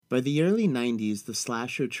By the early 90s, the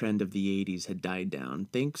slasher trend of the 80s had died down.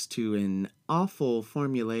 Thanks to an awful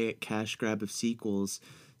formulaic cash grab of sequels,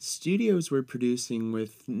 studios were producing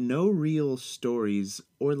with no real stories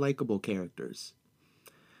or likable characters.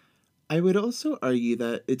 I would also argue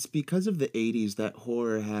that it's because of the 80s that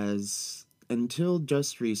horror has, until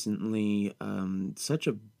just recently, such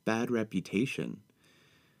a bad reputation.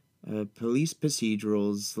 Police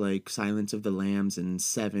procedurals like Silence of the Lambs and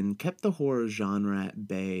Seven kept the horror genre at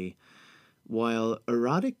bay, while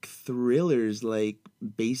erotic thrillers like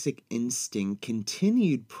Basic Instinct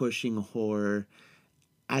continued pushing horror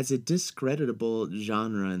as a discreditable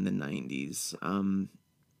genre in the 90s.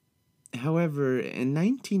 However, in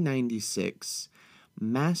 1996,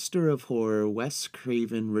 master of horror Wes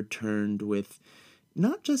Craven returned with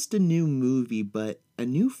not just a new movie, but a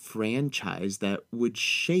new franchise that would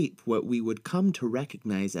shape what we would come to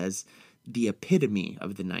recognize as the epitome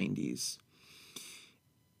of the 90s.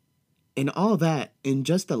 And all that in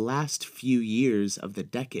just the last few years of the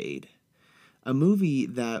decade. A movie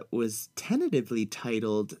that was tentatively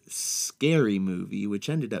titled Scary Movie, which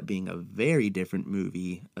ended up being a very different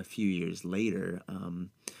movie a few years later.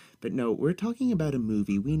 But no, we're talking about a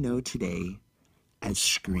movie we know today as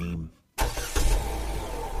Scream.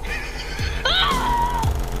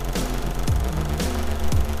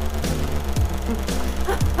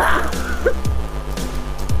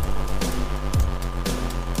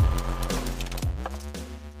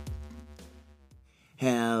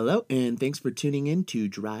 Hello, and thanks for tuning in to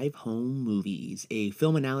Drive Home Movies, a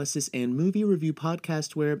film analysis and movie review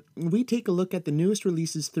podcast where we take a look at the newest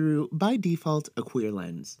releases through, by default, a queer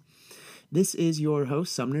lens. This is your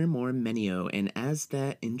host, Sumner Moore-Menio, and as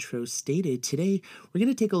that intro stated, today we're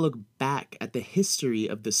going to take a look back at the history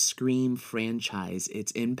of the Scream franchise,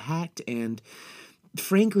 its impact, and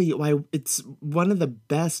frankly, why it's one of the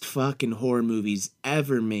best fucking horror movies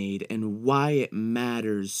ever made, and why it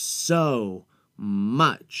matters so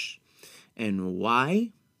much. And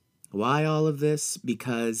why? Why all of this?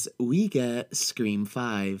 Because we get Scream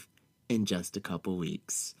 5 in just a couple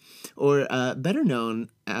weeks. Or better known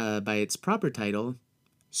by its proper title,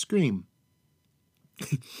 Scream.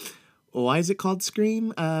 Why is it called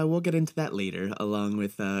Scream? We'll get into that later, along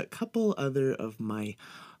with a couple other of my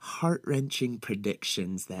heart-wrenching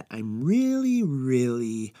predictions that I'm really,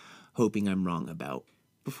 really hoping I'm wrong about.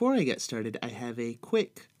 Before I get started, I have a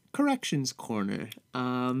quick corrections corner.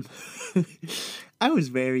 I was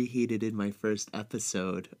very heated in my first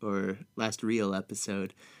episode, or last real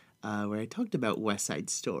episode, where I talked about West Side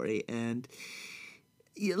Story, and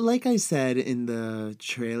like I said in the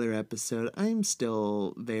trailer episode, I'm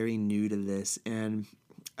still very new to this, and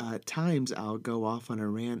at times I'll go off on a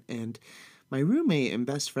rant, and my roommate and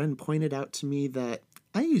best friend pointed out to me that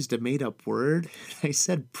I used a made-up word. I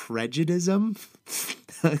said prejudice a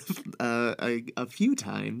few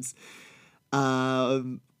times,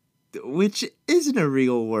 which isn't a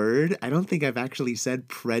real word. I don't think I've actually said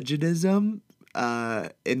prejudice in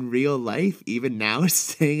real life. Even now,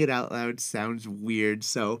 saying it out loud sounds weird.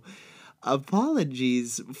 So,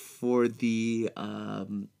 apologies for the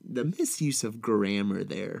misuse of grammar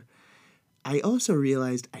there. I also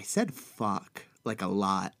realized I said fuck like a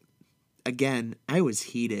lot. Again, I was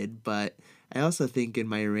heated, but I also think in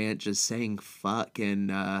my rant just saying fuck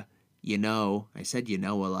and, I said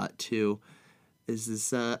a lot too, is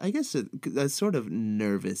this, I guess, a sort of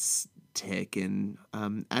nervous tick. And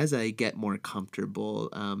as I get more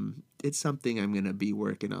comfortable, it's something I'm going to be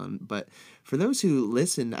working on. But for those who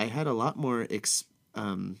listened, I had a lot more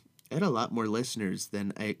listeners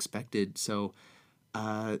than I expected. So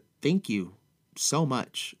thank you so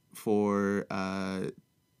much for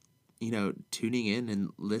tuning in and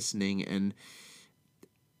listening. And,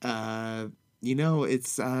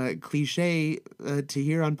 it's cliche to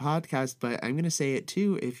hear on podcast, but I'm going to say it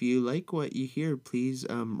too. If you like what you hear, please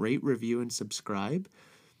rate, review, and subscribe.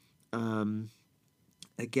 Again,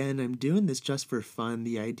 I'm doing this just for fun.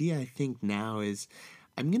 The idea, I think, now is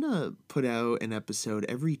I'm going to put out an episode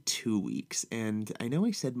every 2 weeks. And I know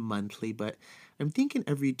I said monthly, but I'm thinking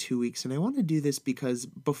every 2 weeks. And I want to do this because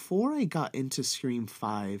before I got into Scream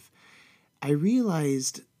 5, I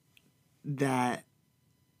realized that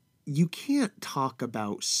you can't talk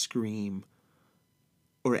about Scream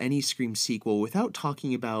or any Scream sequel without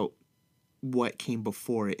talking about what came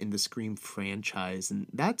before it in the Scream franchise. And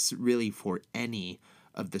that's really for any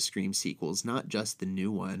of the Scream sequels, not just the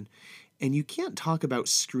new one. And you can't talk about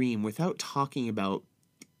Scream without talking about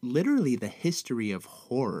literally the history of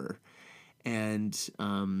horror and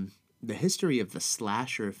the history of the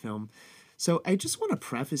slasher film. So I just want to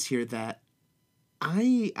preface here that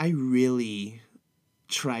I really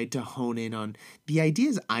tried to hone in on the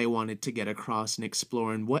ideas I wanted to get across and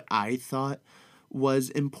explore and what I thought was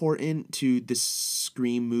important to the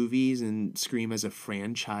Scream movies and Scream as a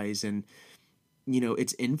franchise and,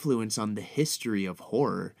 its influence on the history of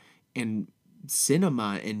horror and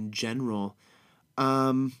cinema in general.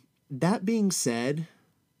 That being said,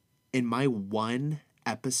 in my one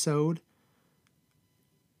episode,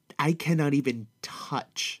 I cannot even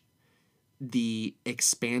touch the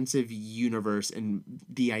expansive universe and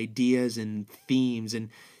the ideas and themes and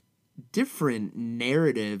different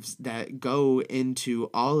narratives that go into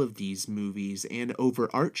all of these movies and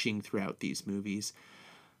overarching throughout these movies.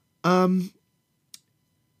 And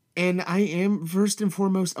I am first and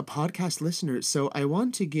foremost a podcast listener, so I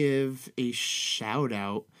want to give a shout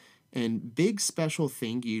out and big special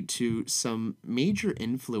thank you to some major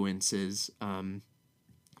influences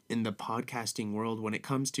in the podcasting world when it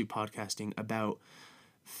comes to podcasting about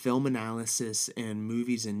film analysis and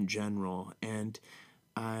movies in general. And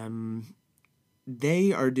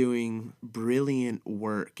they are doing brilliant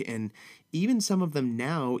work, and even some of them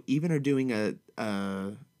now even are doing a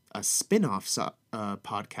spin-off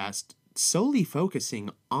podcast solely focusing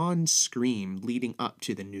on Scream leading up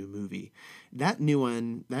to the new movie. That new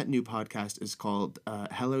podcast is called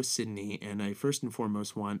Hello Sydney, and I first and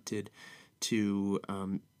foremost wanted to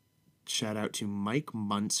shout out to Mike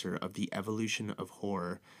Munzer of The Evolution of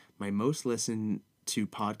Horror, my most listened to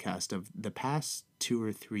podcast of the past 2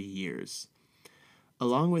 or 3 years.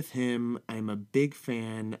 Along with him, I'm a big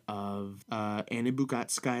fan of Anna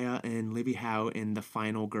Bugatskaya and Libby Howe in The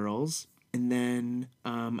Final Girls. And then,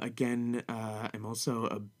 I'm also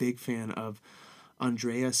a big fan of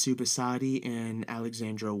Andrea Subasati and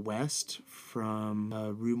Alexandra West from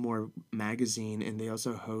Rue Morgue magazine, and they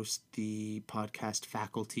also host the podcast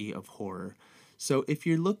Faculty of Horror. So if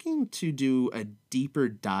you're looking to do a deeper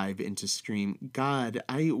dive into Scream, God,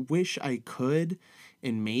 I wish I could,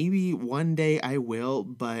 and maybe one day I will,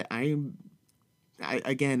 but I'm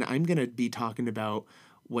going to be talking about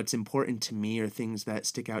what's important to me or things that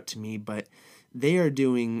stick out to me, but they are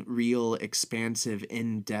doing real expansive,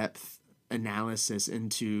 in-depth analysis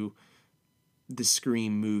into the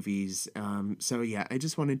Scream movies. So yeah, I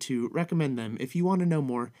just wanted to recommend them if you want to know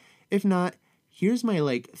more. If not, here's my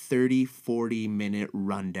 30-40 minute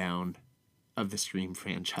rundown of the Scream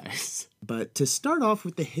franchise. But to start off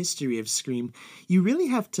with the history of Scream, you really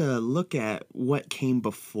have to look at what came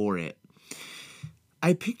before it.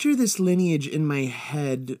 I picture this lineage in my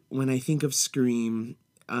head when I think of Scream.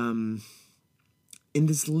 In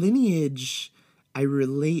this lineage, I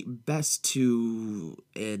relate best to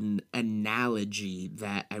an analogy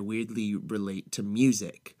that I weirdly relate to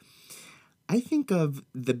music. I think of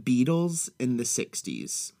the Beatles in the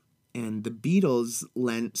 60s, and the Beatles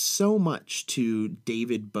lent so much to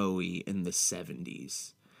David Bowie in the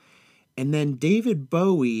 70s. And then David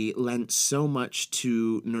Bowie lent so much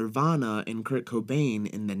to Nirvana and Kurt Cobain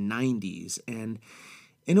in the 90s. And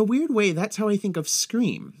in a weird way, that's how I think of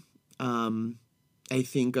Scream. I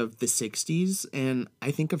think of the 60s, and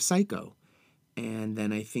I think of Psycho. And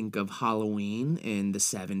then I think of Halloween in the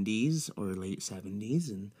 70s or late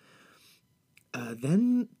 70s. And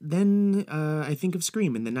then I think of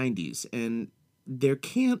Scream in the 90s. And there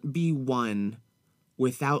can't be one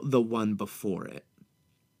without the one before it.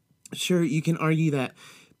 Sure, you can argue that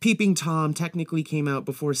Peeping Tom technically came out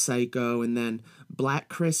before Psycho, and then Black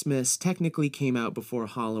Christmas technically came out before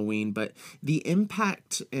Halloween, but the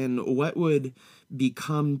impact and what would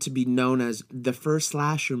become to be known as the first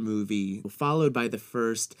slasher movie, followed by the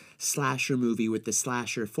first slasher movie with the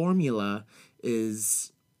slasher formula,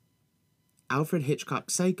 is Alfred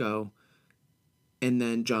Hitchcock's Psycho, and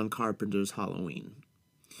then John Carpenter's Halloween.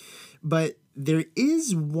 But there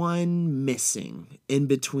is one missing in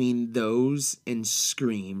between those and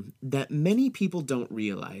Scream that many people don't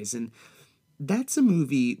realize, and that's a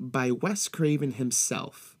movie by Wes Craven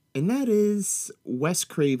himself, and that is Wes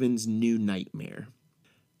Craven's New Nightmare.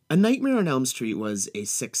 A Nightmare on Elm Street was a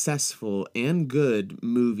successful and good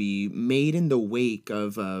movie made in the wake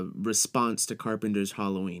of a response to Carpenter's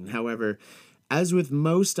Halloween. However, as with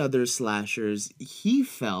most other slashers,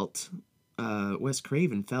 Wes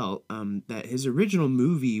Craven felt that his original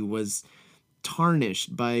movie was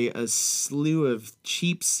tarnished by a slew of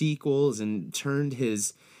cheap sequels and turned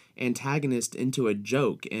his antagonist into a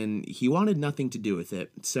joke, and he wanted nothing to do with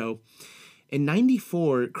it. So, in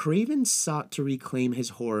 '94, Craven sought to reclaim his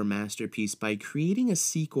horror masterpiece by creating a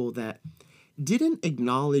sequel that didn't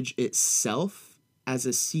acknowledge itself as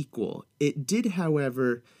a sequel. It did,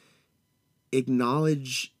 however,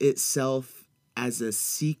 acknowledge itself as a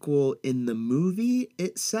sequel in the movie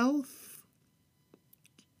itself.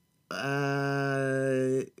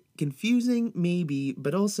 Confusing, maybe,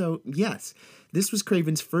 but also, yes. This was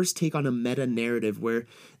Craven's first take on a meta-narrative where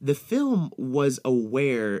the film was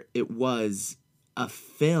aware it was a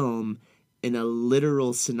film in a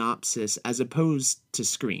literal synopsis as opposed to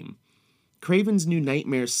Scream. Craven's New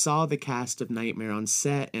Nightmare saw the cast of Nightmare on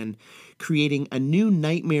set and creating a new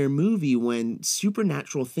Nightmare movie when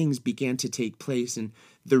supernatural things began to take place and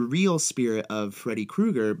the real spirit of Freddy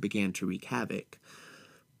Krueger began to wreak havoc.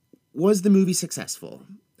 Was the movie successful?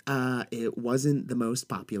 It wasn't the most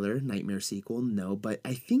popular Nightmare sequel, no, but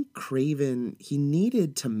I think Craven, he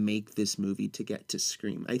needed to make this movie to get to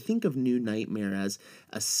Scream. I think of New Nightmare as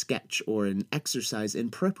a sketch or an exercise in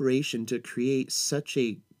preparation to create such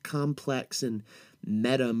a complex and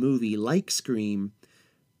meta movie like Scream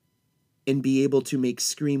and be able to make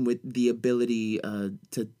Scream with the ability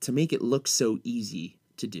to make it look so easy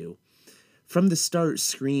to do. From the start,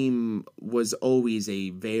 Scream was always a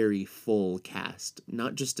very full cast,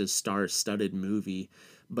 not just a star-studded movie,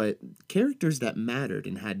 but characters that mattered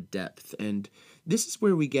and had depth, and this is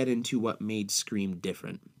where we get into what made Scream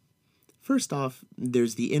different. First off,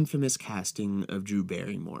 there's the infamous casting of Drew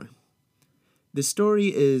Barrymore. The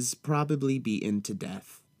story is probably beaten to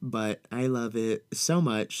death, but I love it so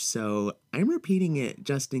much, so I'm repeating it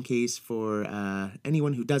just in case for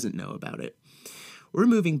anyone who doesn't know about it. We're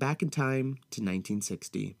moving back in time to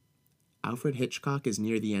 1960. Alfred Hitchcock is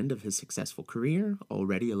near the end of his successful career,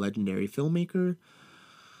 already a legendary filmmaker.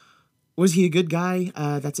 Was he a good guy?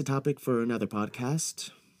 That's a topic for another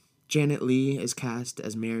podcast. Janet Leigh is cast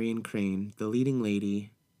as Marion Crane, the leading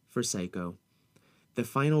lady for Psycho. The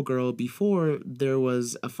final girl before there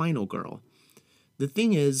was a final girl. The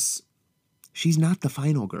thing is, she's not the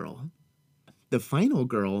final girl. The final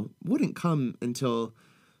girl wouldn't come until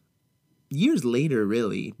years later,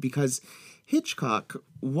 really, because Hitchcock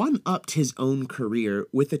one-upped his own career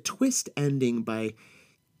with a twist ending by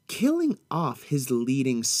killing off his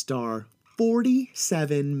leading star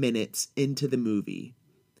 47 minutes into the movie.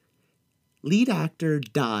 Lead actor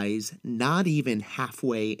dies not even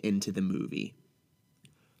halfway into the movie.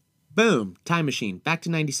 Boom, time machine, back to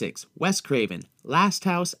 96, Wes Craven, Last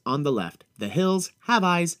House on the Left, The Hills, Have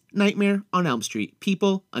Eyes, Nightmare on Elm Street,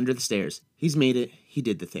 People Under the Stairs. He's made it, he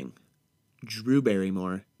did the thing. Drew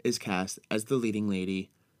Barrymore is cast as the leading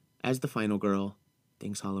lady, as the final girl,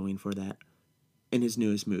 thanks Halloween for that, in his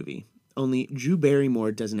newest movie. Only Drew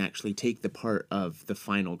Barrymore doesn't actually take the part of the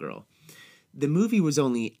final girl. The movie was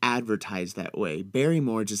only advertised that way.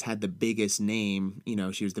 Barrymore just had the biggest name,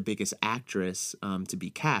 she was the biggest actress to be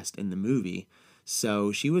cast in the movie.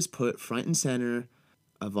 So she was put front and center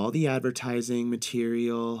of all the advertising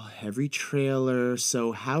material, every trailer.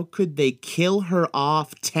 So how could they kill her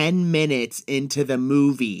off 10 minutes into the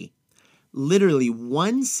movie? Literally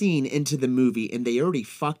one scene into the movie and they already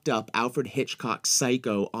fucked up Alfred Hitchcock's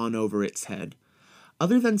Psycho on over its head.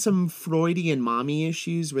 Other than some Freudian mommy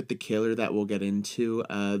issues with the killer that we'll get into,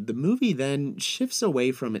 the movie then shifts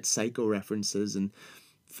away from its Psycho references and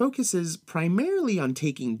focuses primarily on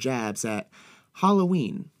taking jabs at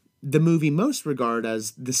Halloween, the movie most regarded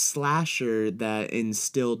as the slasher that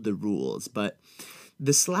instilled the rules. But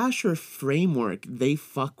the slasher framework they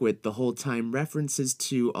fuck with the whole time references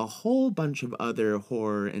to a whole bunch of other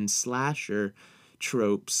horror and slasher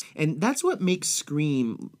tropes. And that's what makes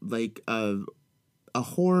Scream like a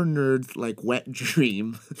horror nerd's like wet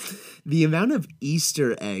dream. The amount of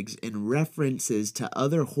Easter eggs and references to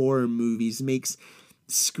other horror movies makes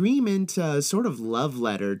Scream into a sort of love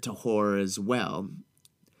letter to horror as well.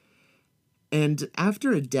 And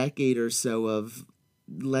after a decade or so of,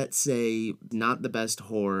 let's say, not the best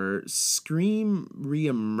horror, Scream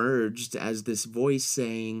reemerged as this voice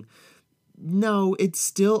saying, no, it's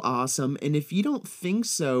still awesome, and if you don't think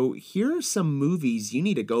so, here are some movies you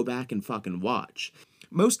need to go back and fucking watch.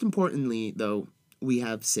 Most importantly, though, we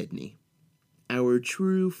have Sydney, our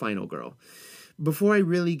true final girl. Before I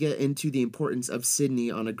really get into the importance of Sydney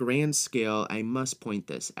on a grand scale, I must point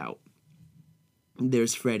this out.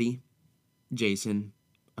 There's Freddy, Jason,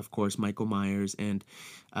 of course, Michael Myers, and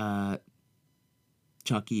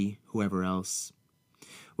Chucky, whoever else.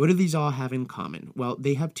 What do these all have in common? Well,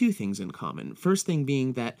 they have two things in common. First thing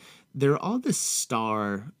being that they're all the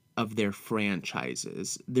star of their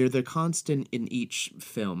franchises. They're the constant in each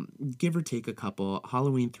film. Give or take a couple,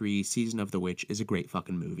 Halloween 3, Season of the Witch is a great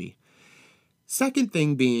fucking movie. Second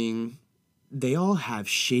thing being, they all have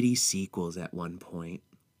shitty sequels at one point,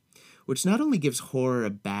 which not only gives horror a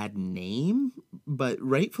bad name, but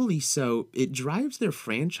rightfully so, it drives their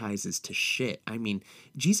franchises to shit. I mean,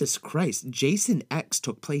 Jesus Christ, Jason X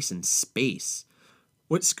took place in space.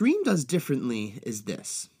 What Scream does differently is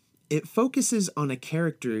this. It focuses on a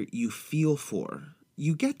character you feel for.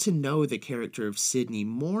 You get to know the character of Sydney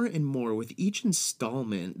more and more with each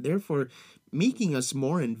installment, therefore making us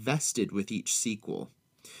more invested with each sequel.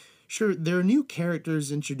 Sure, there are new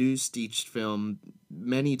characters introduced each film,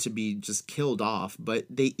 many to be just killed off, but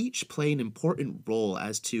they each play an important role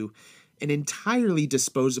as to an entirely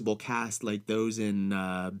disposable cast like those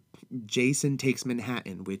in Jason Takes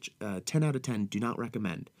Manhattan, which 10 out of 10 do not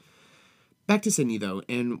recommend. Back to Sydney, though,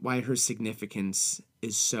 and why her significance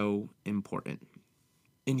is so important.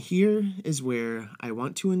 And here is where I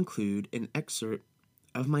want to include an excerpt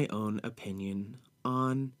of my own opinion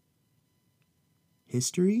on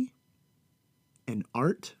history and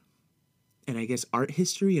art, and I guess art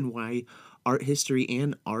history and why art history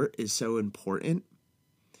and art is so important.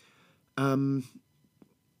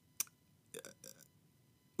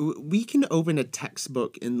 We can open a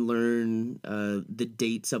textbook and learn the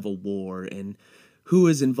dates of a war and who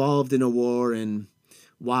is involved in a war and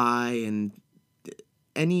why and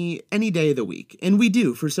any day of the week. And we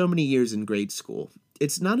do for so many years in grade school.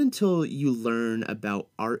 It's not until you learn about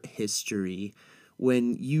art history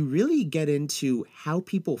when you really get into how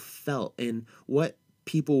people felt and what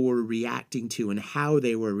people were reacting to and how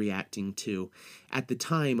they were reacting to at the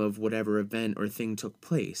time of whatever event or thing took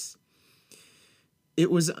place. It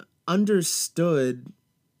was understood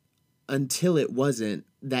until it wasn't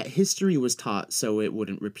that history was taught so it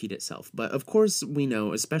wouldn't repeat itself. But of course we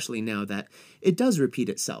know, especially now, that it does repeat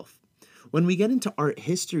itself. When we get into art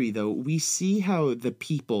history, though, we see how the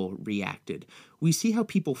people reacted. We see how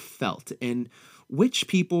people felt and which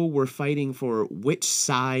people were fighting for which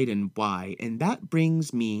side and why. And that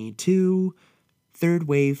brings me to third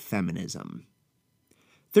wave feminism.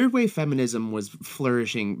 Third wave feminism was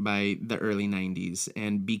flourishing by the early 90s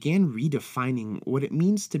and began redefining what it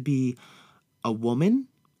means to be a woman,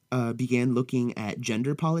 began looking at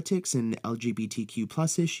gender politics and LGBTQ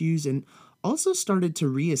plus issues, and also started to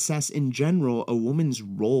reassess in general a woman's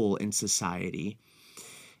role in society.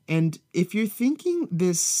 And if you're thinking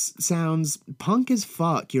this sounds punk as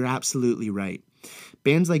fuck, you're absolutely right.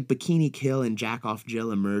 Bands like Bikini Kill and Jack Off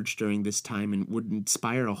Jill emerged during this time and would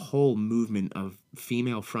inspire a whole movement of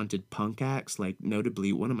female-fronted punk acts, like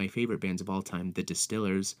notably one of my favorite bands of all time, The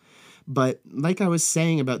Distillers. But like I was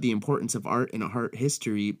saying about the importance of art and art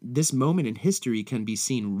history, this moment in history can be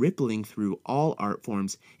seen rippling through all art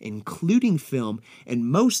forms, including film, and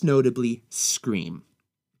most notably, Scream.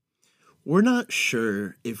 We're not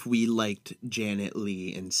sure if we liked Janet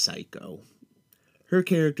Leigh in Psycho. Her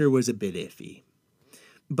character was a bit iffy.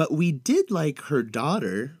 But we did like her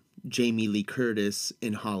daughter, Jamie Lee Curtis,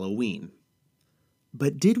 in Halloween.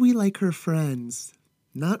 But did we like her friends?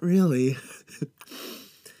 Not really.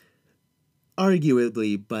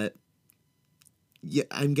 Arguably, but yeah,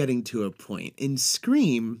 I'm getting to a point. In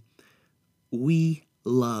Scream, we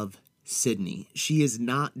love Sydney. She is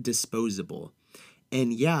not disposable.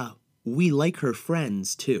 And yeah, we like her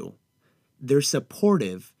friends too. They're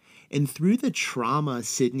supportive. And through the trauma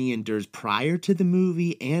Sydney endures prior to the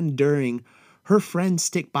movie and during, her friends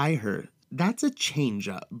stick by her. That's a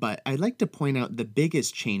change-up, but I'd like to point out the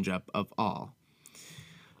biggest change-up of all.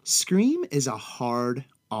 Scream is a hard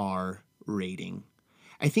R rating.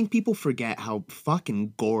 I think people forget how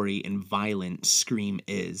fucking gory and violent Scream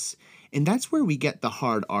is, and that's where we get the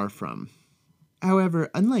hard R from. However,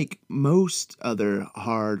 unlike most other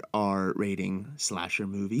hard R rating slasher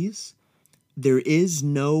movies, there is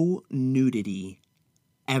no nudity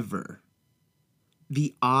ever.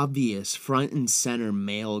 The obvious front and center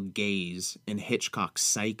male gaze in Hitchcock's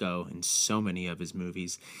Psycho and so many of his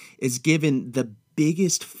movies is given the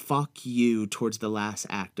biggest fuck you towards the last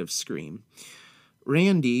act of Scream.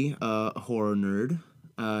 Randy, a horror nerd,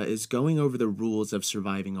 is going over the rules of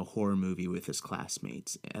surviving a horror movie with his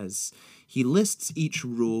classmates. As he lists each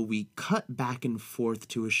rule, we cut back and forth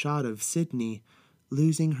to a shot of Sydney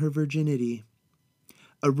losing her virginity.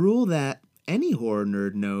 A rule that any horror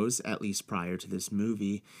nerd knows, at least prior to this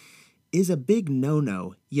movie, is a big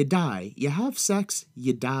no-no. You die. You have sex,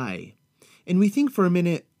 you die. And we think for a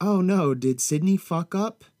minute, oh no, did Sydney fuck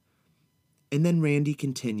up? And then Randy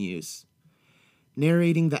continues,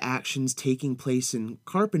 narrating the actions taking place in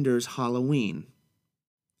Carpenter's Halloween.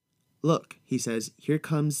 Look, he says, here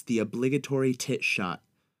comes the obligatory tit shot.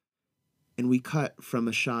 And we cut from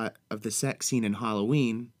a shot of the sex scene in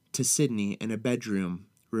Halloween to Sydney in a bedroom,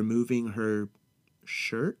 removing her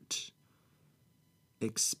shirt,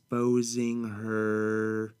 exposing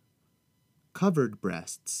her covered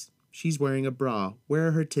breasts. She's wearing a bra. Where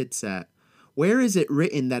are her tits at? Where is it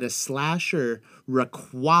written that a slasher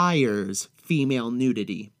requires female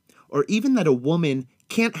nudity? Or even that a woman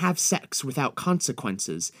can't have sex without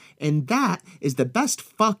consequences. And that is the best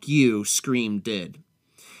fuck you Scream did.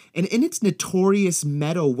 And in its notorious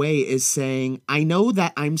meta way is saying, I know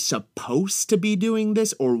that I'm supposed to be doing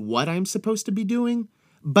this or what I'm supposed to be doing,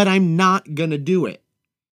 but I'm not gonna do it.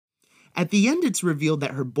 At the end, it's revealed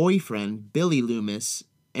that her boyfriend, Billy Loomis,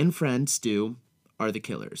 and friend Stu are the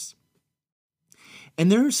killers.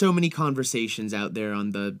 And there are so many conversations out there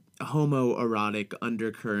on the homoerotic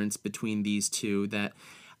undercurrents between these two that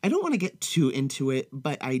I don't want to get too into it,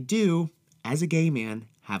 but I do, as a gay man,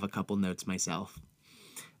 have a couple notes myself.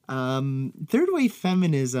 Third wave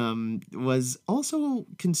feminism was also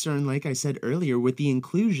concerned, like I said earlier, with the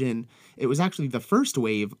inclusion. It was actually the first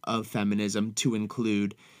wave of feminism to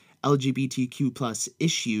include LGBTQ plus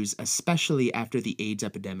issues, especially after the AIDS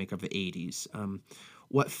epidemic of the 80s.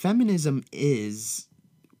 What feminism is,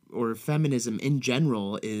 or feminism in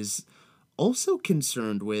general is also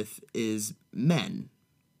concerned with, is men,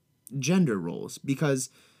 gender roles, because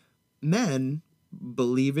men,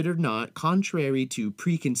 believe it or not, contrary to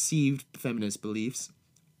preconceived feminist beliefs,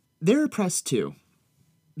 they're oppressed too.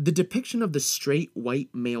 The depiction of the straight white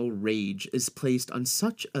male rage is placed on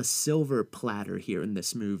such a silver platter here in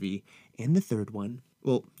this movie, and the third one.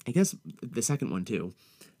 Well, I guess the second one too.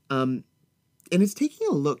 And it's taking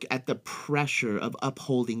a look at the pressure of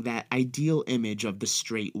upholding that ideal image of the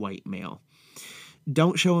straight white male.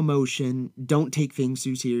 Don't show emotion, don't take things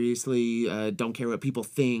too seriously, don't care what people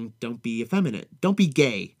think, don't be effeminate, don't be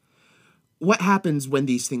gay. What happens when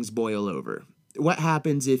these things boil over? What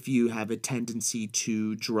happens if you have a tendency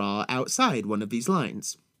to draw outside one of these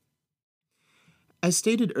lines? As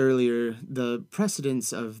stated earlier, the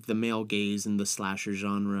precedence of the male gaze in the slasher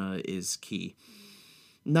genre is key.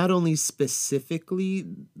 Not only specifically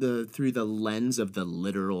through the lens of the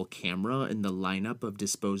literal camera and the lineup of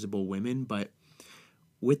disposable women, but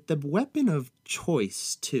with the weapon of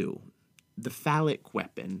choice, too. The phallic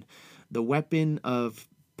weapon. The weapon of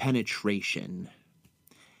penetration.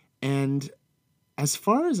 And as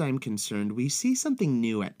far as I'm concerned, we see something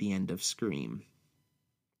new at the end of Scream.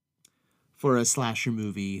 For a slasher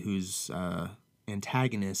movie whose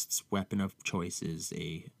antagonist's weapon of choice is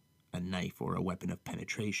a knife or a weapon of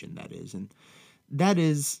penetration, that is. And that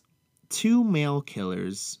is two male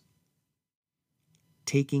killers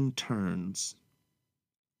taking turns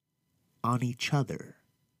on each other.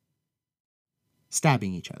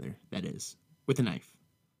 Stabbing each other, that is, with a knife.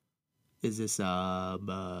 Is this, is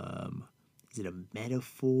it a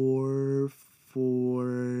metaphor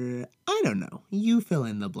for, I don't know, you fill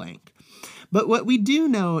in the blank. But what we do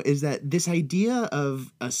know is that this idea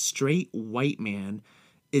of a straight white man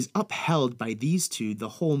is upheld by these two the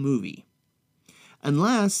whole movie.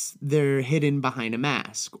 Unless they're hidden behind a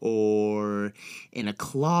mask or in a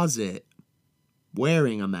closet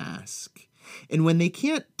wearing a mask. And when they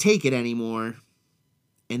can't take it anymore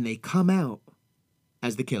and they come out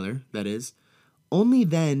as the killer, that is, only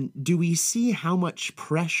then do we see how much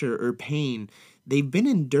pressure or pain they've been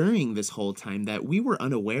enduring this whole time that we were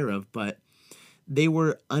unaware of, but they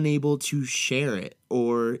were unable to share it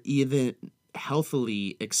or even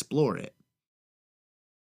healthily explore it.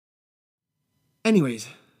 Anyways,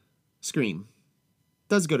 Scream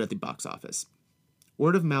does good at the box office.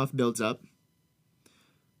 Word of mouth builds up,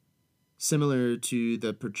 similar to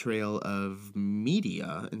the portrayal of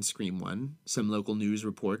media in Scream 1, some local news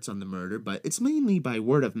reports on the murder, but it's mainly by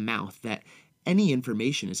word of mouth that any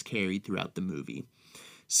information is carried throughout the movie.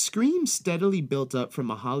 Scream steadily built up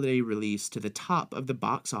from a holiday release to the top of the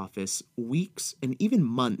box office weeks and even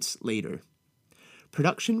months later.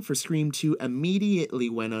 Production for Scream 2 immediately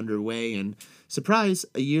went underway, and surprise,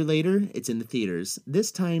 a year later, it's in the theaters,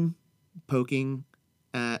 this time poking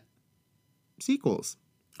at sequels.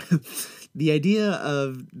 The idea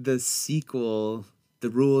of the sequel, the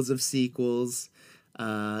rules of sequels,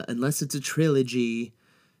 unless it's a trilogy,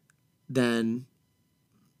 then,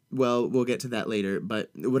 well, we'll get to that later.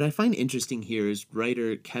 But what I find interesting here is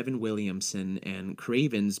writer Kevin Williamson and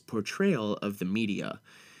Craven's portrayal of the media.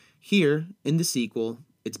 Here, in the sequel,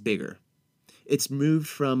 it's bigger. It's moved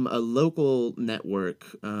from a local network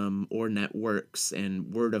or networks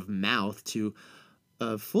and word of mouth to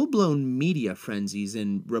full-blown media frenzies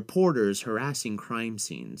and reporters harassing crime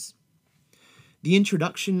scenes. The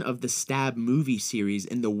introduction of the Stab movie series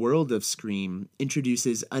in the world of Scream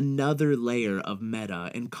introduces another layer of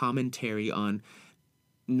meta and commentary on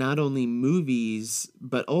not only movies,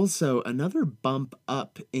 but also another bump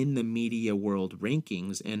up in the media world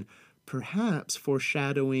rankings and perhaps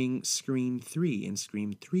foreshadowing Scream 3 and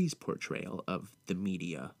Scream 3's portrayal of the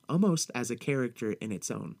media, almost as a character in its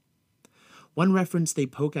own. One reference they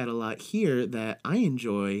poke at a lot here that I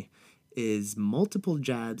enjoy is multiple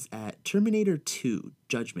jabs at Terminator 2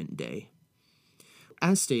 Judgment Day.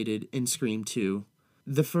 As stated in Scream 2,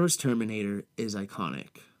 the first Terminator is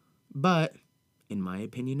iconic, but, in my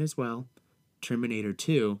opinion as well, Terminator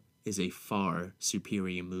 2 is a far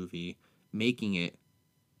superior movie, making it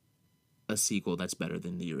a sequel that's better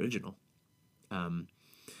than the original.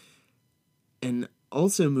 And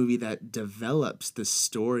also a movie that develops the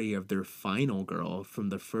story of their final girl from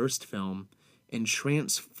the first film and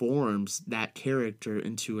transforms that character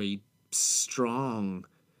into a strong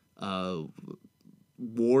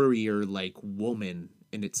warrior-like woman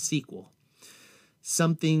in its sequel.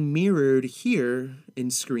 Something mirrored here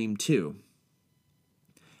in Scream 2.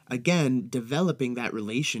 Again, developing that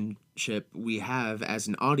relationship we have as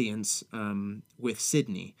an audience with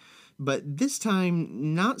Sydney. But this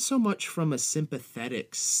time, not so much from a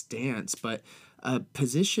sympathetic stance, but a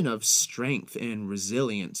position of strength and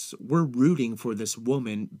resilience. We're rooting for this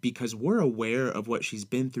woman because we're aware of what she's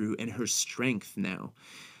been through and her strength now.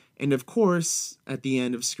 And of course, at the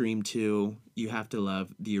end of Scream 2, you have to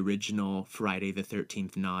love the original Friday the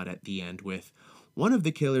 13th nod at the end, with one of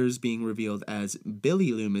the killers being revealed as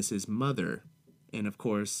Billy Loomis's mother. And of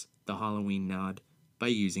course, the Halloween nod by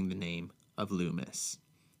using the name of Loomis.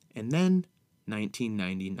 And then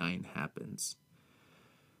 1999 happens.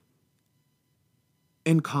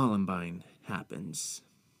 And Columbine happens.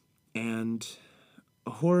 And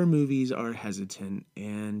horror movies are hesitant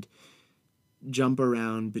and jump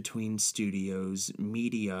around between studios.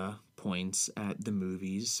 Media points at the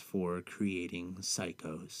movies for creating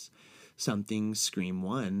psychos. Something Scream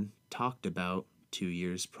 1 talked about 2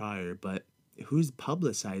 years prior, but who's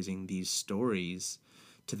publicizing these stories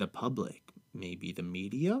to the public? Maybe the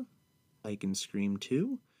media, like in Scream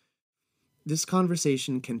 2? This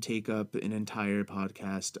conversation can take up an entire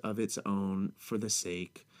podcast of its own. For the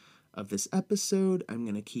sake of this episode, I'm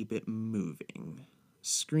going to keep it moving.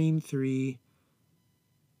 Scream 3,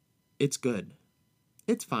 it's good.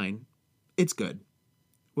 It's fine. It's good.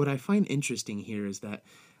 What I find interesting here is that,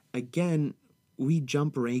 again, we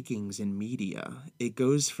jump rankings in media. It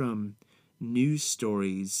goes from news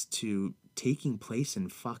stories to taking place in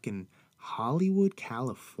fucking Hollywood,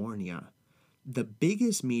 California, the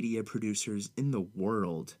biggest media producers in the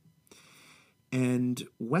world. And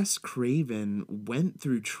Wes Craven went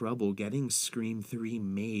through trouble getting Scream 3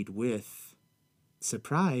 made with,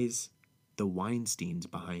 surprise, the Weinsteins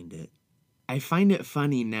behind it. I find it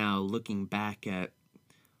funny now looking back at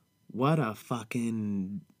what a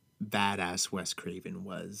fucking badass Wes Craven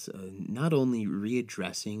was. Not only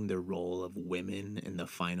readdressing the role of women and the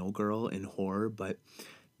final girl in horror, but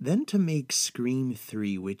then to make Scream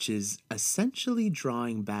 3, which is essentially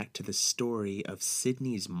drawing back to the story of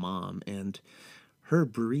Sydney's mom and her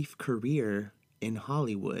brief career in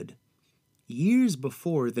Hollywood, years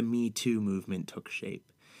before the Me Too movement took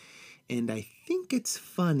shape. And I think it's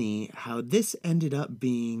funny how this ended up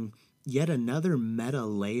being yet another meta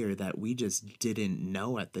layer that we just didn't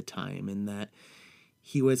know at the time, and that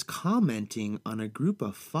he was commenting on a group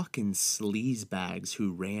of fucking sleazebags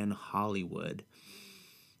who ran Hollywood.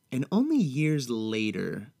 And only years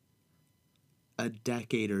later, a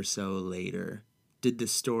decade or so later, did the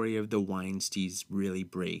story of the Weinsteins really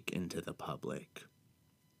break into the public.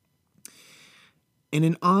 And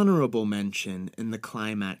an honorable mention in the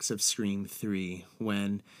climax of Scream 3,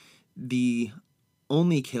 when the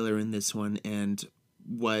only killer in this one, and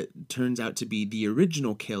what turns out to be the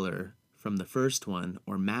original killer from the first one,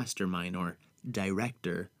 or mastermind, or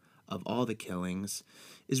director of all the killings,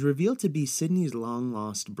 is revealed to be Sydney's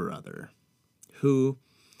long-lost brother, who,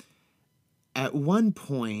 at one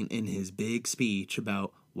point in his big speech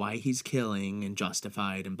about why he's killing and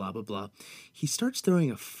justified and blah, blah, blah, he starts throwing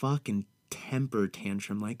a fucking temper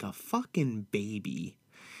tantrum like a fucking baby,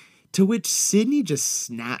 to which Sydney just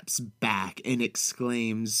snaps back and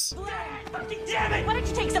exclaims, Fucking damn it! Why don't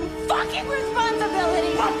you take some fucking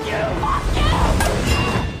responsibility? Fuck you! Fuck you!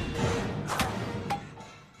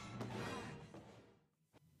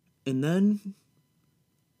 And then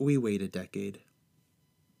we wait a decade.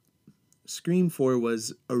 Scream 4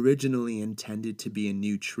 was originally intended to be a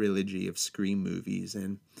new trilogy of Scream movies,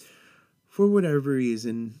 and for whatever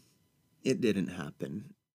reason, it didn't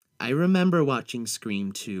happen. I remember watching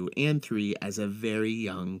Scream 2 and 3 as a very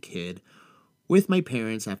young kid with my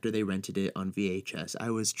parents after they rented it on VHS.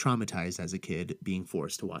 I was traumatized as a kid being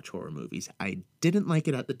forced to watch horror movies. I didn't like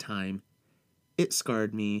it at the time. It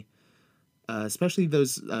scarred me. Especially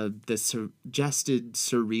those the suggested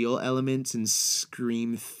surreal elements in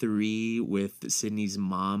Scream 3 with Sydney's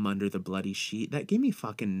mom under the bloody sheet. That gave me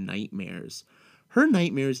fucking nightmares. Her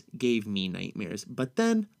nightmares gave me nightmares. But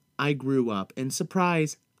then I grew up, and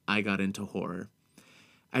surprise, I got into horror.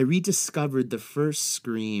 I rediscovered the first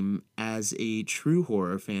Scream as a true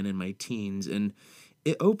horror fan in my teens, and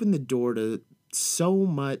it opened the door to so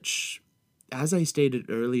much, as I stated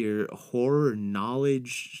earlier, horror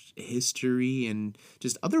knowledge, history, and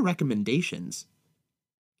just other recommendations.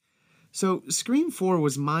 So, Scream 4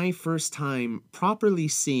 was my first time properly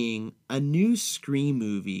seeing a new Scream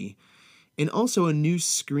movie, and also a new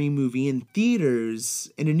Scream movie in theaters,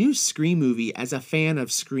 and a new Scream movie as a fan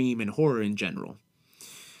of Scream and horror in general.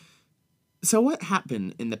 So, what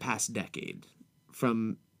happened in the past decade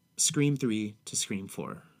from Scream 3 to Scream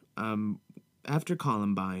 4? After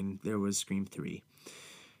Columbine, there was Scream 3.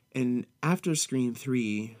 And after Scream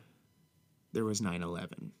 3, there was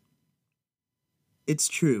 9/11. It's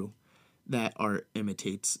true that art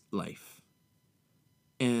imitates life.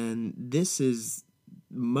 And this is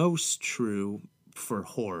most true for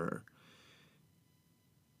horror.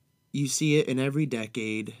 You see it in every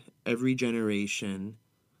decade, every generation.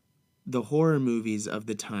 The horror movies of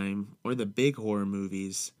the time, or the big horror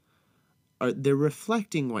movies, they're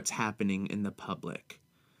reflecting what's happening in the public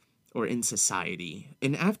or in society.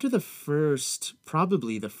 And after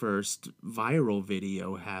probably the first viral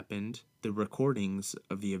video happened, the recordings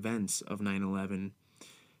of the events of 9/11,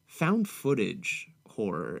 found footage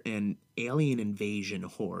horror and alien invasion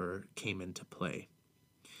horror came into play.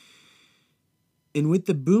 And with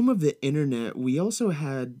the boom of the internet, we also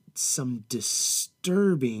had some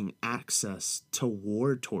disturbing access to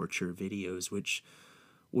war torture videos, which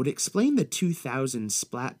would explain the 2000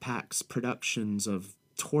 Splat Pack's productions of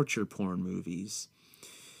torture porn movies.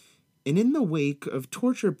 And in the wake of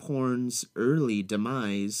torture porn's early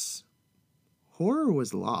demise, horror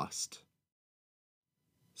was lost.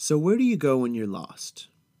 So where do you go when you're lost?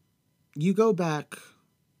 You go back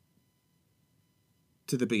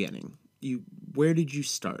to the beginning. Where did you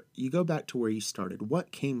start? You go back to where you started.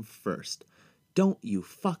 What came first? Don't you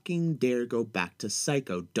fucking dare go back to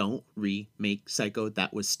Psycho. Don't remake Psycho.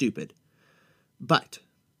 That was stupid. But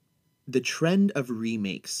the trend of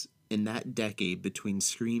remakes in that decade between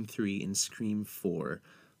Scream 3 and Scream 4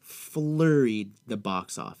 flurried the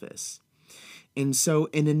box office. And so,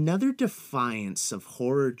 in another defiance of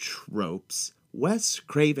horror tropes, Wes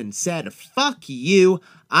Craven said, "Fuck you,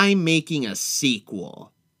 I'm making a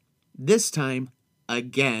sequel." This time,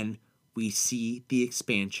 again, we see the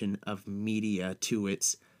expansion of media to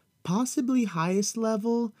its possibly highest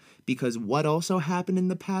level, because what also happened in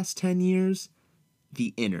the past 10 years?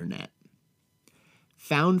 The internet.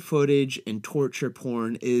 Found footage and torture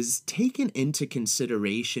porn is taken into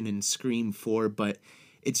consideration in Scream 4, but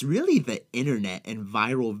it's really the internet and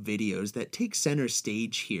viral videos that take center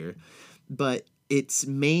stage here. But its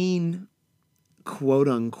main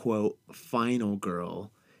quote-unquote final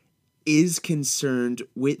girl is concerned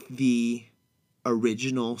with the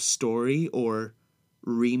original story or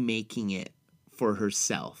remaking it for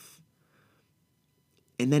herself.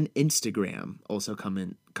 And then Instagram also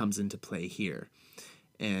comes into play here.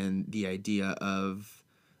 And the idea of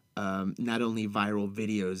not only viral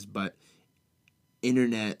videos, but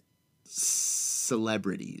internet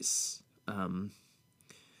celebrities.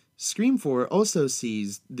 Scream 4 also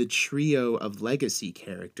sees the trio of legacy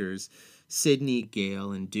characters, Sydney,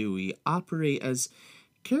 Gale, and Dewey, operate as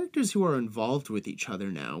characters who are involved with each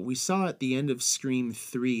other now. We saw at the end of Scream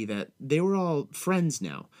 3 that they were all friends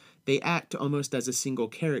now. They act almost as a single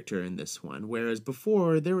character in this one, whereas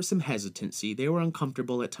before there was some hesitancy. They were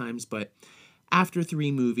uncomfortable at times, but after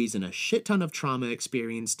 3 movies and a shit ton of trauma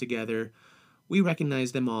experienced together, we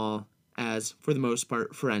recognize them all as, for the most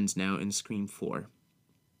part, friends now in Scream 4.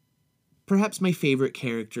 Perhaps my favorite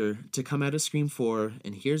character to come out of Scream 4,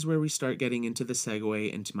 and here's where we start getting into the segue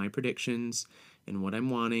into my predictions and what I'm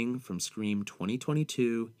wanting from Scream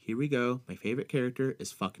 2022. Here we go. My favorite character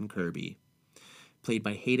is fucking Kirby, played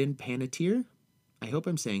by Hayden Panettiere. I hope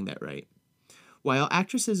I'm saying that right. While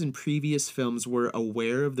actresses in previous films were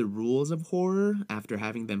aware of the rules of horror after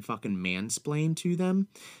having them fucking mansplained to them,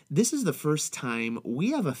 this is the first time we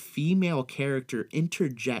have a female character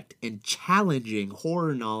interject and challenging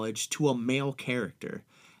horror knowledge to a male character.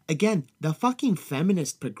 Again, the fucking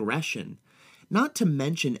feminist progression. Not to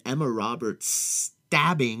mention Emma Roberts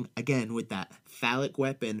stabbing, again with that phallic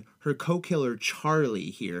weapon, her co-killer Charlie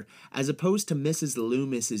here, as opposed to Mrs.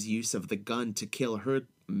 Loomis's use of the gun to kill her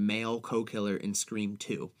male co-killer in Scream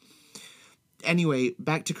 2. Anyway,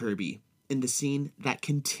 back to Kirby, in the scene that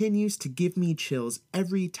continues to give me chills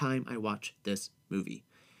every time I watch this movie.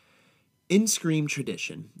 In Scream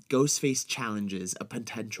tradition, Ghostface challenges a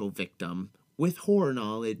potential victim with horror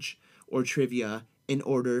knowledge or trivia in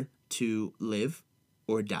order to live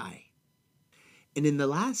or die. And in the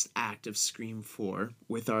last act of Scream 4,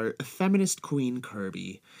 with our feminist queen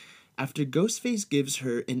Kirby, after Ghostface gives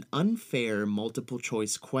her an unfair multiple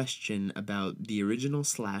choice question about the original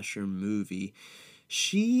slasher movie,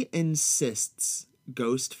 she insists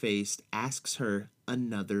Ghostface asks her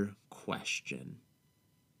another question.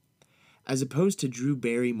 As opposed to Drew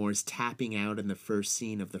Barrymore's tapping out in the first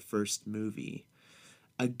scene of the first movie,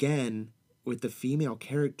 again, with the female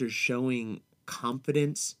characters showing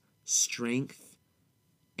confidence, strength,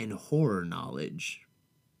 and horror knowledge.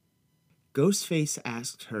 Ghostface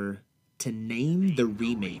asked her to name the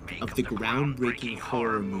remake of the groundbreaking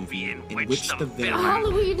horror movie in which the villain...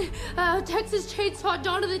 Halloween, Texas Chainsaw,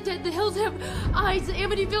 Dawn of the Dead, The Hills Have Eyes,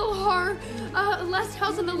 Amityville Horror, Last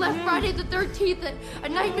House on the Left, Friday the 13th, A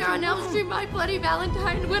Nightmare on Elm Street, My Bloody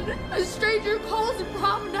Valentine, When a Stranger Calls,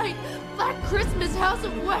 Prom Night, Black Christmas, House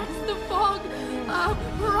of Wax, The Fog,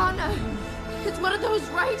 Piranha. It's one of those,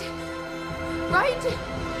 right? Right?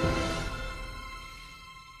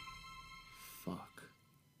 Fuck.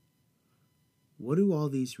 What do all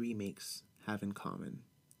these remakes have in common?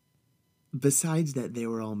 Besides that they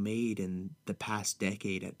were all made in the past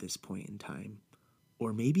decade at this point in time,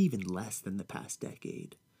 or maybe even less than the past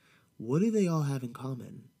decade, what do they all have in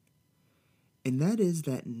common? And that is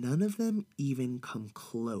that none of them even come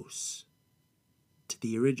close to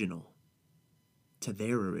the original, to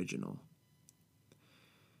their original.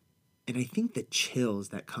 And I think the chills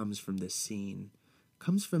that comes from this scene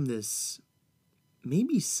comes from this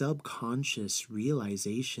maybe subconscious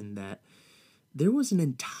realization that there was an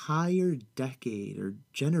entire decade or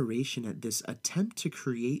generation at this attempt to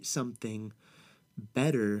create something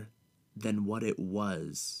better than what it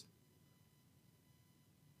was.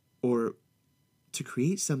 Or to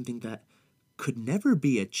create something that could never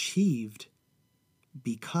be achieved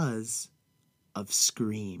because of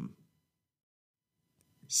Scream.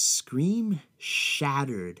 Scream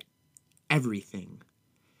shattered everything.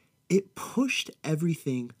 It pushed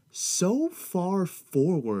everything so far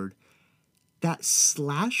forward that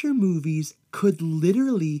slasher movies could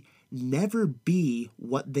literally never be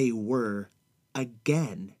what they were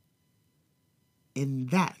again. And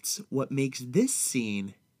that's what makes this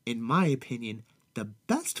scene, in my opinion, the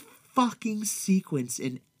best fucking sequence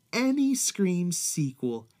in any Scream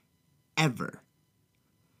sequel ever.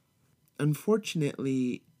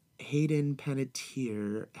 Unfortunately, Hayden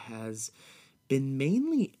Panettiere has been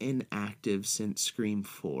mainly inactive since Scream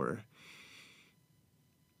 4.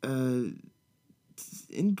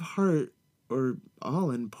 In part, or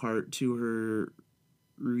all in part, to her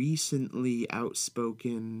recently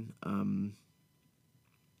outspoken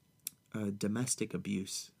domestic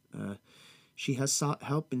abuse. She has sought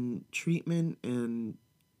help and treatment and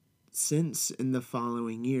since in the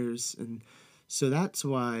following years, and so that's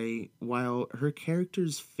why, while her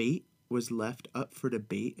character's fate was left up for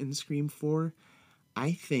debate in Scream 4,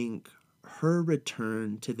 I think her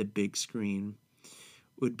return to the big screen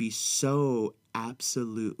would be so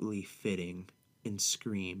absolutely fitting in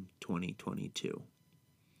Scream 2022.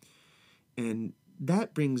 And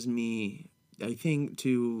that brings me, I think,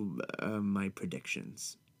 to my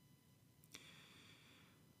predictions.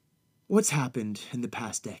 What's happened in the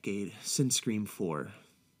past decade since Scream 4?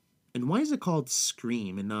 And why is it called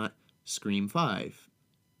Scream and not Scream 5?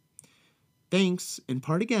 Thanks, in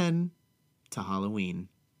part again, to Halloween.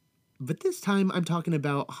 But this time I'm talking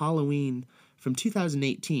about Halloween from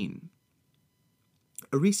 2018.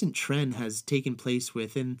 A recent trend has taken place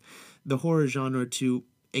within the horror genre to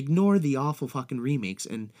ignore the awful fucking remakes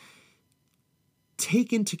and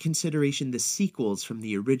take into consideration the sequels from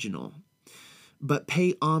the original, but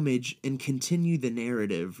pay homage and continue the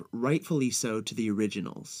narrative, rightfully so, to the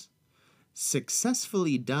originals.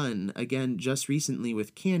 Successfully done, again, just recently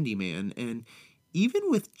with Candyman, and even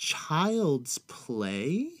with Child's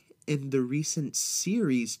Play in the recent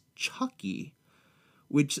series Chucky,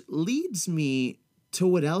 which leads me to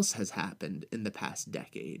what else has happened in the past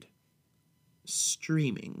decade.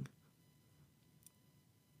 Streaming.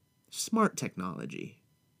 Smart technology.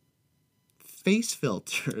 Face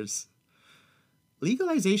filters.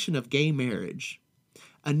 Legalization of gay marriage.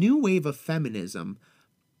 A new wave of feminism.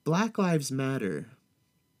 Black Lives Matter.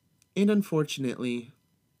 And unfortunately,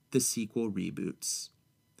 the sequel reboots.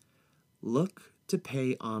 Look to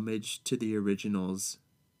pay homage to the originals,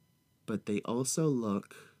 but they also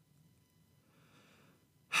look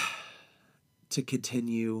to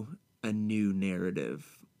continue a new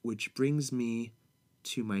narrative, which brings me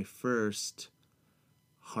to my first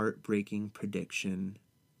heartbreaking prediction,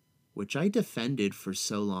 which I defended for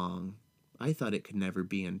so long. I thought it could never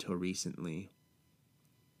be until recently.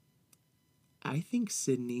 I think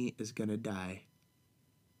Sydney is gonna die.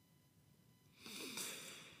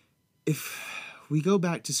 If we go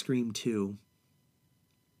back to Scream 2,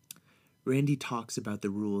 Randy talks about the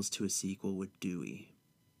rules to a sequel with Dewey.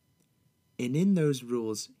 And in those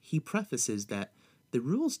rules, he prefaces that the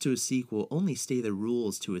rules to a sequel only stay the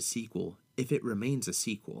rules to a sequel if it remains a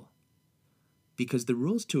sequel. Because the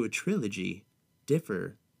rules to a trilogy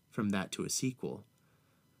differ from that to a sequel.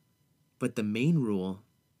 But the main rule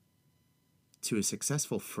to a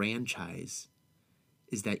successful franchise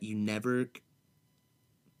is that you never...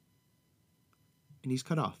 And he's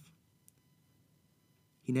cut off.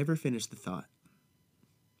 He never finished the thought.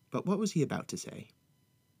 But what was he about to say?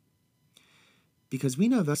 Because we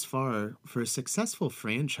know thus far, for a successful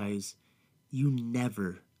franchise, you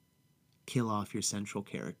never kill off your central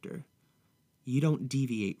character. You don't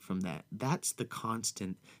deviate from that. That's the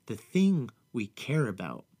constant, the thing we care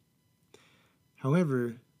about.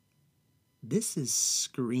 However, this is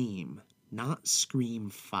Scream, not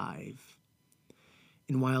Scream 5.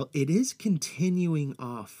 And while it is continuing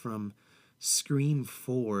off from Scream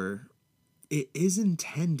 4, it is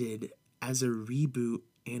intended as a reboot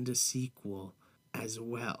and a sequel as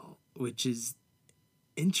well, which is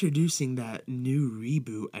introducing that new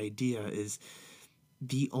reboot idea is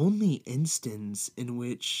the only instance in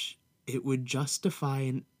which it would justify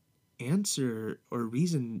an answer or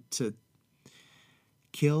reason to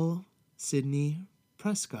kill Sidney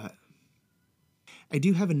Prescott. I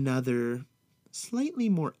do have another slightly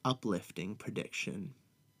more uplifting prediction.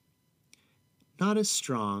 Not as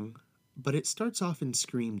strong, but it starts off in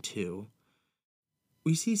Scream 2.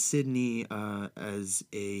 We see Sidney as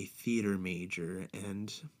a theater major,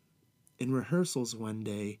 and in rehearsals one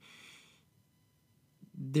day,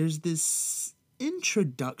 there's this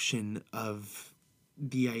introduction of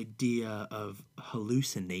the idea of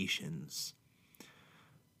hallucinations.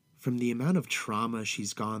 From the amount of trauma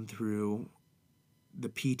she's gone through, the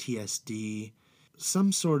PTSD,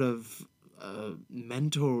 some sort of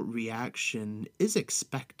mental reaction is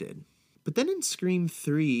expected. But then in Scream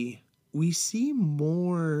 3, we see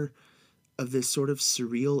more of this sort of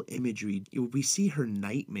surreal imagery. We see her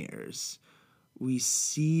nightmares. We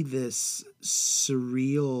see this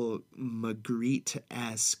surreal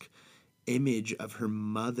Magritte-esque image of her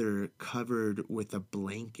mother covered with a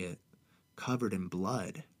blanket, covered in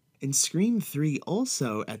blood. And Scream 3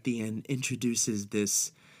 also, at the end, introduces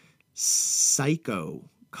this psycho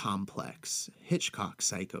complex, Hitchcock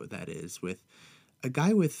psycho, that is, with a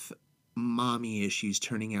guy with mommy issues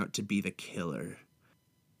turning out to be the killer.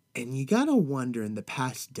 And you gotta wonder, in the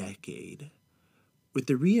past decade, with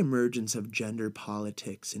the reemergence of gender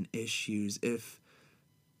politics and issues, if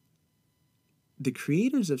the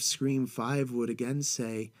creators of Scream 5 would again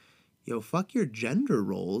say, yo, fuck your gender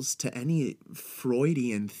roles to any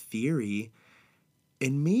Freudian theory,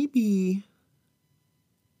 and maybe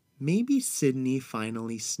Sidney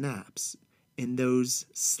finally snaps, and those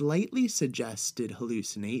slightly suggested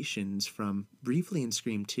hallucinations from briefly in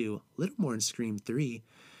Scream 2, a little more in Scream 3,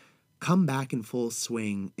 come back in full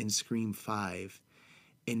swing in Scream 5,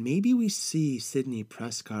 and maybe we see Sidney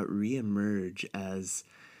Prescott reemerge as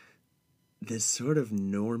this sort of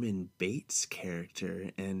Norman Bates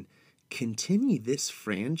character and continue this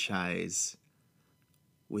franchise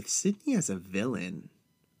with Sidney as a villain,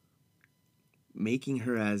 making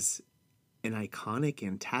her as an iconic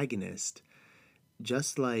antagonist,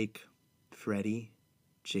 just like Freddy,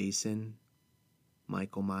 Jason,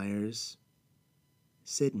 Michael Myers,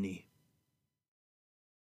 Sidney.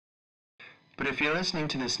 But if you're listening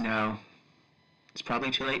to this now, it's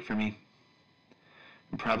probably too late for me.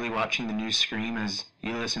 I'm probably watching the new Scream as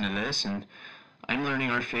you listen to this, and I'm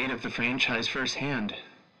learning our fate of the franchise firsthand.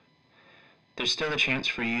 There's still a chance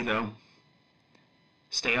for you, though.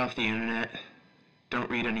 Stay off the internet, don't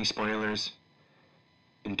read any spoilers,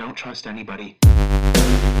 and don't trust anybody.